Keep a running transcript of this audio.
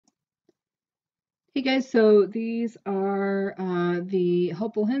Hey guys, so these are the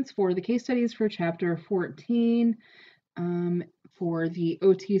helpful hints for the case studies for chapter 14 for the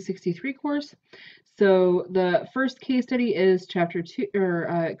OT 63 course. So the first case study is chapter 2, or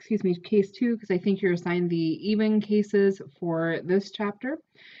excuse me, case 2, because I think you're assigned the even cases for this chapter.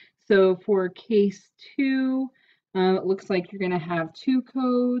 So for case 2, it looks like you're going to have 2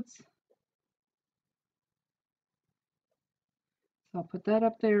 codes. So I'll put that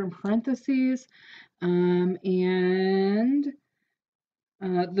up there in parentheses.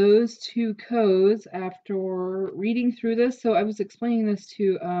 Those 2 codes, after reading through this, so I was explaining this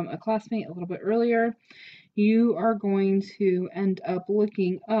to a classmate a little bit earlier, you are going to end up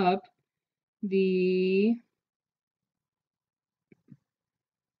looking up the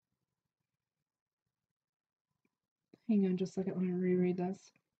hang on just a second, let me reread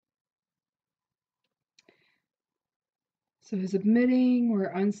this. So his admitting were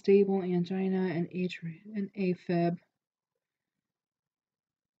unstable angina and AFib.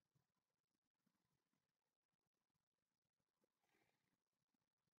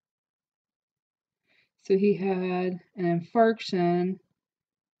 So he had an infarction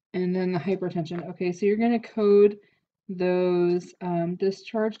and then the hypertension. Okay, so you're going to code those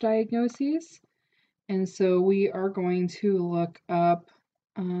discharge diagnoses. And so we are going to look up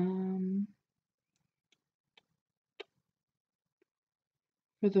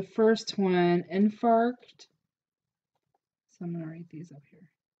for the first one, infarct. So I'm going to write these up here.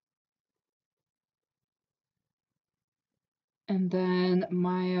 And then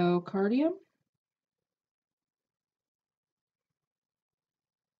myocardium.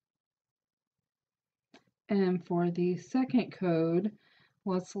 And for the second code,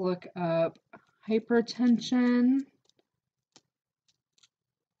 let's look up hypertension.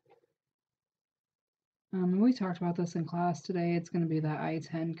 We talked about this in class today. It's going to be the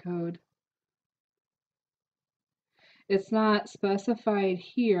I-10 code. It's not specified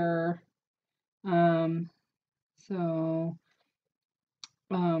here, but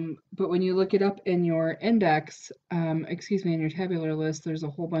when you look it up in your index, excuse me, in your tabular list, there's a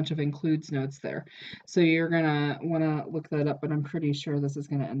whole bunch of includes notes there. So you're gonna wanna look that up, but I'm pretty sure this is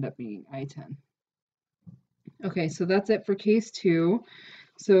gonna end up being I-10. Okay, so that's it for case 2.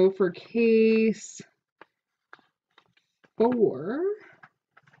 So for case 4,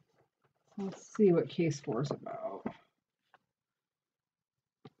 let's see what case 4 is about.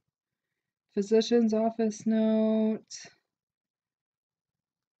 Physician's office note.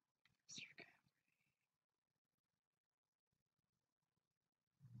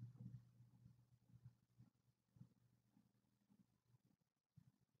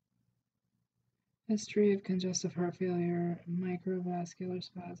 History of congestive heart failure, microvascular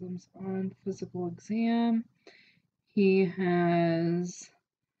spasms on physical exam. He has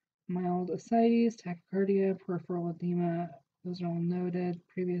mild ascites, tachycardia, peripheral edema. Those are all noted.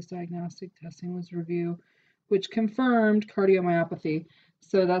 Previous diagnostic testing was review, which confirmed cardiomyopathy.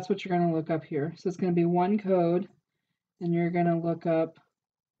 So that's what you're going to look up here. So it's going to be one code, and you're going to look up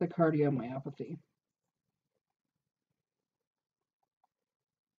the cardiomyopathy.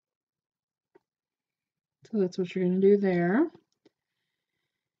 So that's what you're going to do there.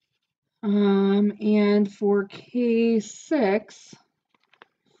 And for case 6,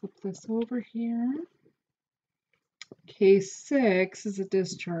 flip this over here. Case 6 is a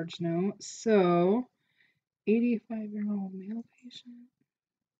discharge note. So 85-year-old male patient.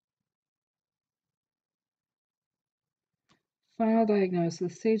 Final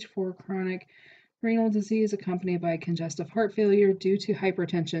diagnosis, stage 4 chronic renal disease accompanied by congestive heart failure due to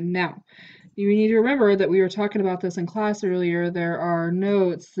hypertension. Now, you need to remember that we were talking about this in class earlier. There are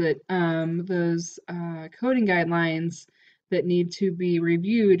notes that those coding guidelines that need to be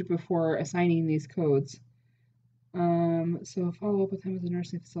reviewed before assigning these codes. So follow up with him at the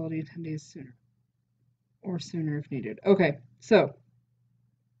nursing facility 10 days sooner or sooner if needed. Okay, so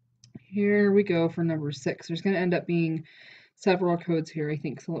here we go for number 6. There's going to end up being several codes here, I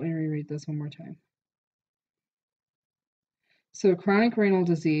think. So let me reread this one more time. So chronic renal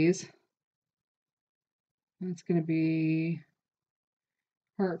disease, that's going to be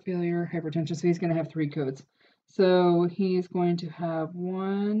heart failure, hypertension. So he's going to have 3 codes. So he's going to have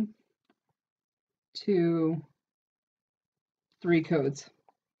 1, 2, 3 codes.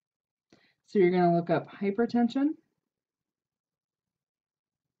 So you're going to look up hypertension.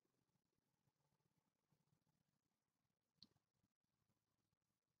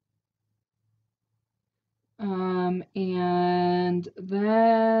 And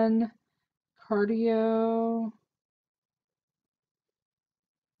then cardio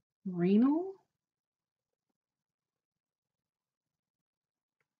renal.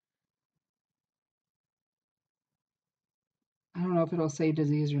 don't know if it'll say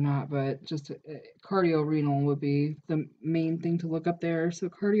disease or not, but just cardiorenal would be the main thing to look up there. So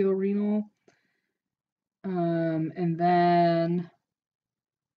cardiorenal, and then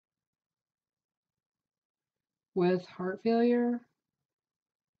with heart failure.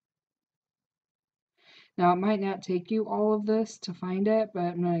 Now, it might not take you all of this to find it, but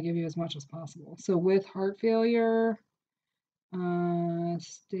I'm going to give you as much as possible. So with heart failure,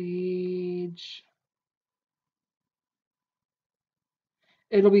 stage,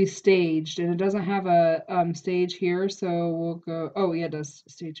 it'll be staged, and it doesn't have a stage here, so we'll go, oh yeah, it does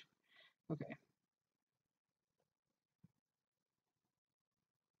stage, okay.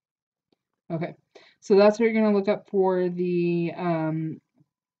 Okay, so that's what you're going to look up for the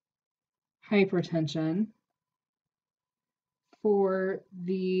hypertension. For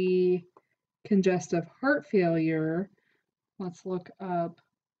the congestive heart failure, let's look up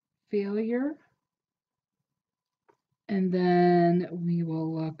failure. And then we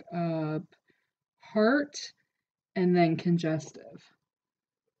will look up heart and then congestive.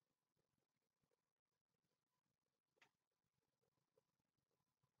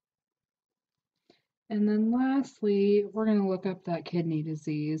 And then lastly, we're going to look up that kidney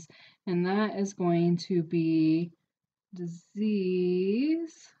disease, and that is going to be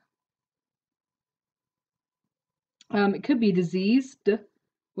disease. It could be diseased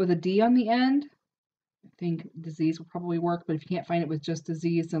with a D on the end. I think disease will probably work, but if you can't find it with just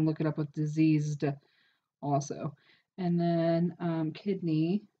disease, then look it up with diseased also. And then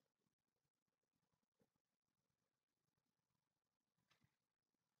kidney.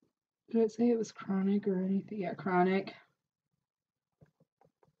 Did it say it was chronic or anything? Yeah, chronic.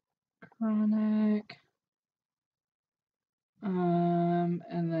 Chronic.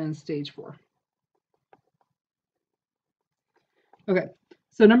 And then stage 4. Okay,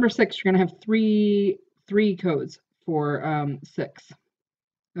 so number 6, you're gonna have three codes for 6.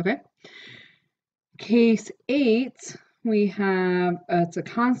 Okay. Case 8, we have it's a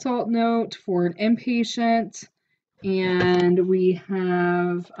consult note for an inpatient, and we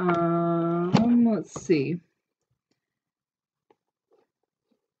have let's see.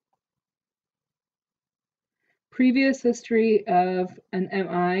 Previous history of an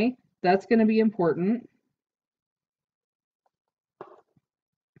MI, that's going to be important.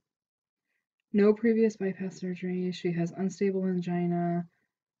 No previous bypass surgery. She has unstable angina.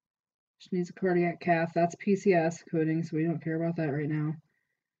 She needs a cardiac cath. That's PCS coding, so we don't care about that right now.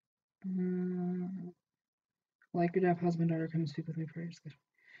 Like your deaf husband, daughter, come speak with me prior to schedule.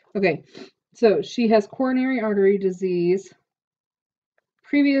 Okay, so she has coronary artery disease,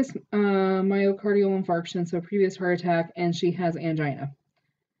 previous myocardial infarction, so previous heart attack, and she has angina.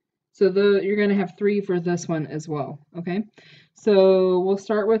 So you're going to have 3 for this one as well, okay? So we'll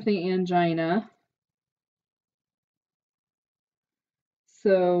start with the angina.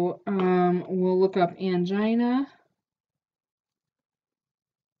 So we'll look up angina.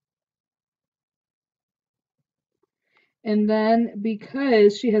 And then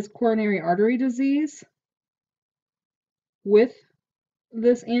because she has coronary artery disease with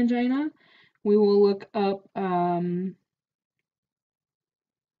this angina, we will look up,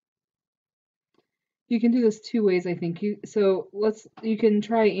 you can do this 2 ways, I think. You can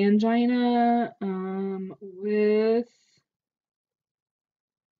try angina with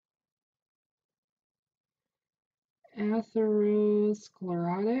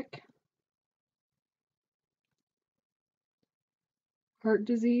atherosclerotic heart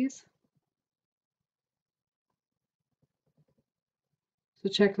disease. So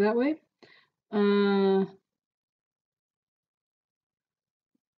check that way. And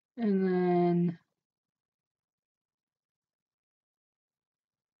then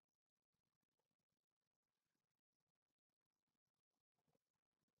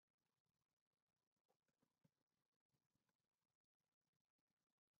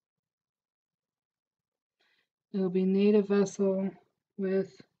it'll be native vessel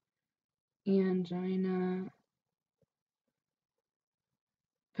with angina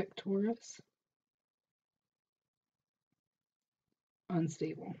pectoris,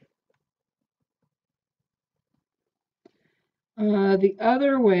 unstable. The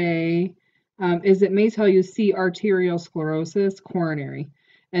other way is it may tell you see arterial sclerosis, coronary,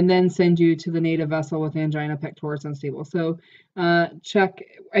 and then send you to the native vessel with angina pectoris unstable. So check,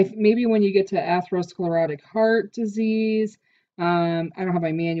 maybe when you get to atherosclerotic heart disease, I don't have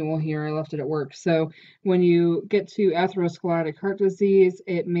my manual here, I left it at work. So when you get to atherosclerotic heart disease,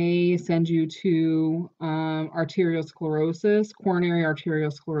 it may send you to arterial sclerosis, coronary arterial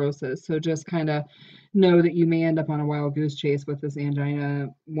sclerosis. So just kind of know that you may end up on a wild goose chase with this angina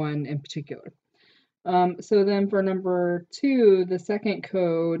one in particular. So then for number 2, the second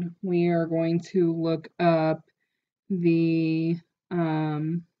code, we are going to look up the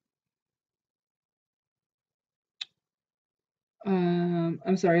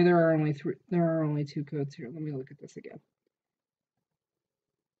I'm sorry, there are only 2 codes here. Let me look at this again.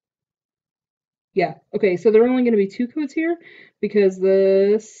 Yeah, okay, so there are only going to be 2 codes here because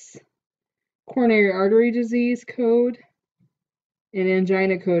this coronary artery disease code and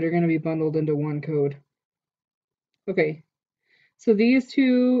angina code are going to be bundled into one code. Okay, so these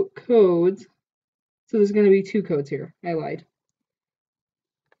 2 codes, so there's going to be 2 codes here. I lied.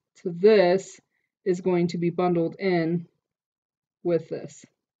 So this is going to be bundled in with this.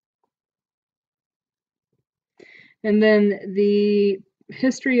 And then the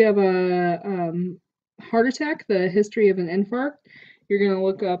history of a heart attack, the history of an infarct, you're going to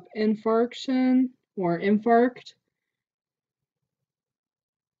look up infarction or infarct.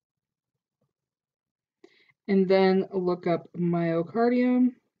 And then look up myocardium.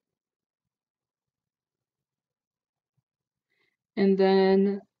 And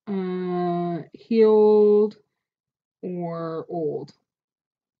then healed or old.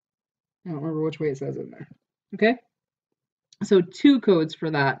 I don't remember which way it says in there. Okay? So 2 codes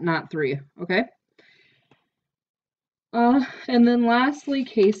for that, not 3. Okay? And then lastly,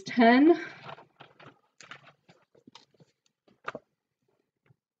 case 10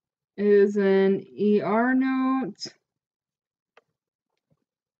 is an ER note.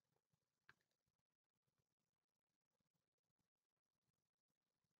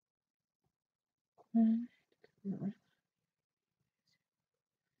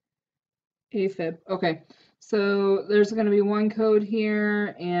 AFib. Okay. So there's going to be 1 code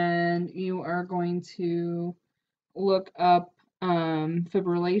here, and you are going to look up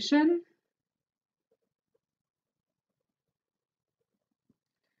fibrillation.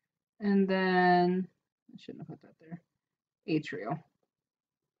 And then, I shouldn't have put that there, atrial.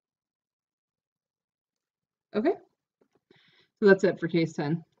 Okay. So that's it for case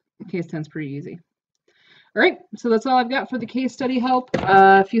 10. Case 10 is pretty easy. All right, so that's all I've got for the case study help.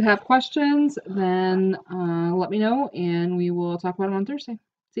 If you have questions, then let me know, and we will talk about them on Thursday.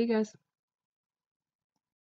 See you guys.